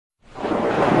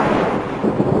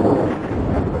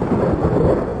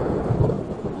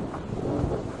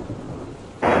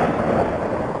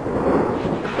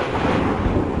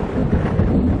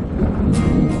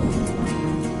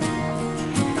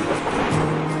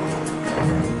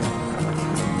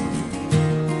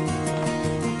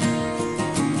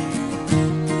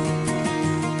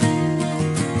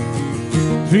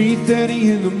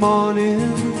3:30 in the morning,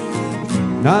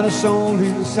 not a soul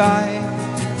in sight.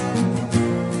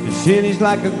 The city's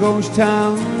like a ghost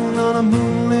town on a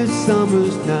moonlit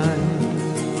summer's night.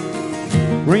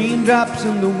 Raindrops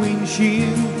in the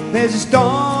windshield, there's a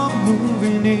storm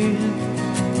moving in.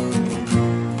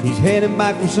 He's heading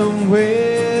back from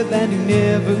somewhere that he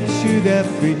never should have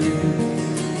been.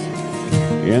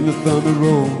 And the thunder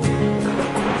rolls,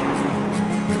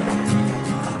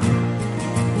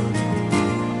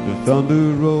 the thunder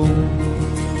rolls.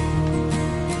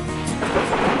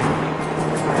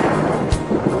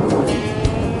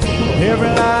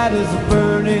 Every light is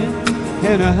burning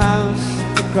in a house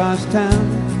across town.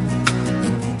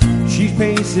 She's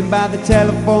pacing by the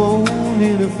telephone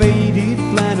in a faded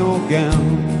flannel gown,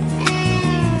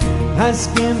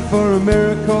 asking for a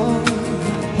miracle,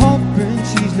 hoping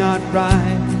she's not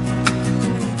right,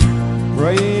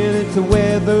 praying it's the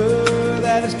weather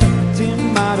that has kept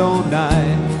him out all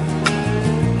night.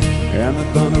 And the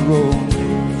thunder rolls,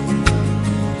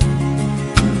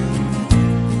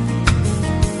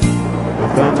 the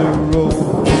thunder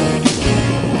rolls,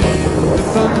 the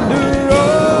thunder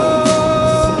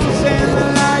rolls, and the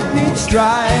lightning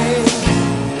strikes.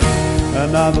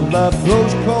 Another love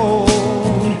grows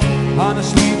cold on a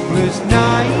sleepless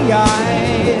night,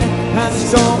 and the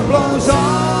storm blows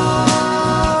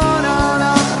on out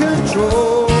of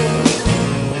control.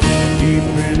 Deep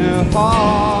in her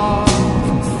heart,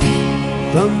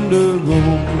 thunder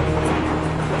rolls.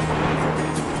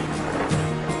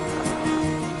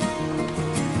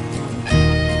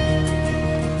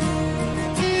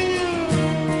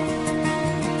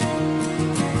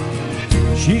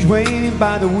 She's waiting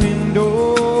by the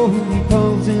window, he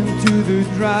pulls into the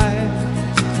drive.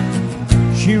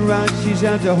 She rushes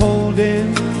out to hold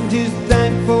him, just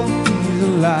thankful he's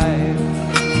alive.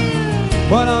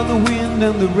 But on the wind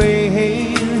and the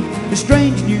rain, a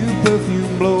strange new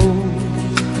perfume blows,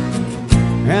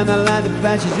 and the light that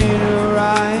flashes in her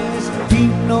eyes, he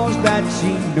knows that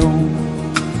she knows.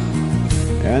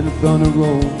 And the thunder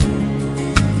rolls,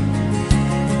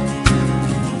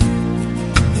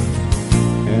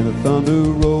 and the thunder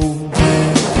rolls.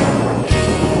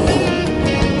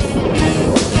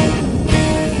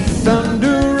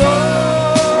 Thunder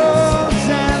rolls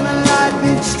and the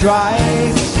lightning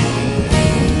strikes.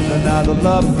 Another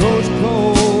love grows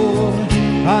cold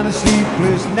on a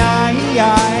sleepless night,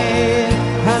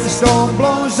 and the storm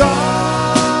blows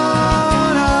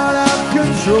on out of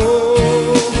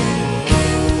control.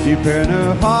 Deep in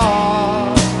her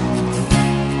heart,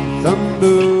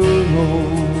 thunder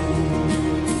rolls.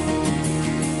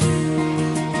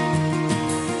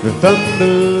 The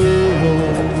thunder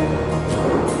rolls,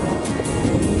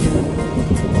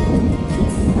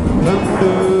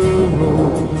 thunder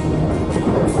rolls,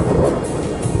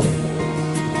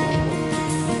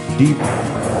 deep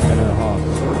in her heart.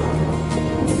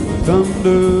 The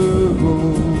thunder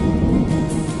rolls.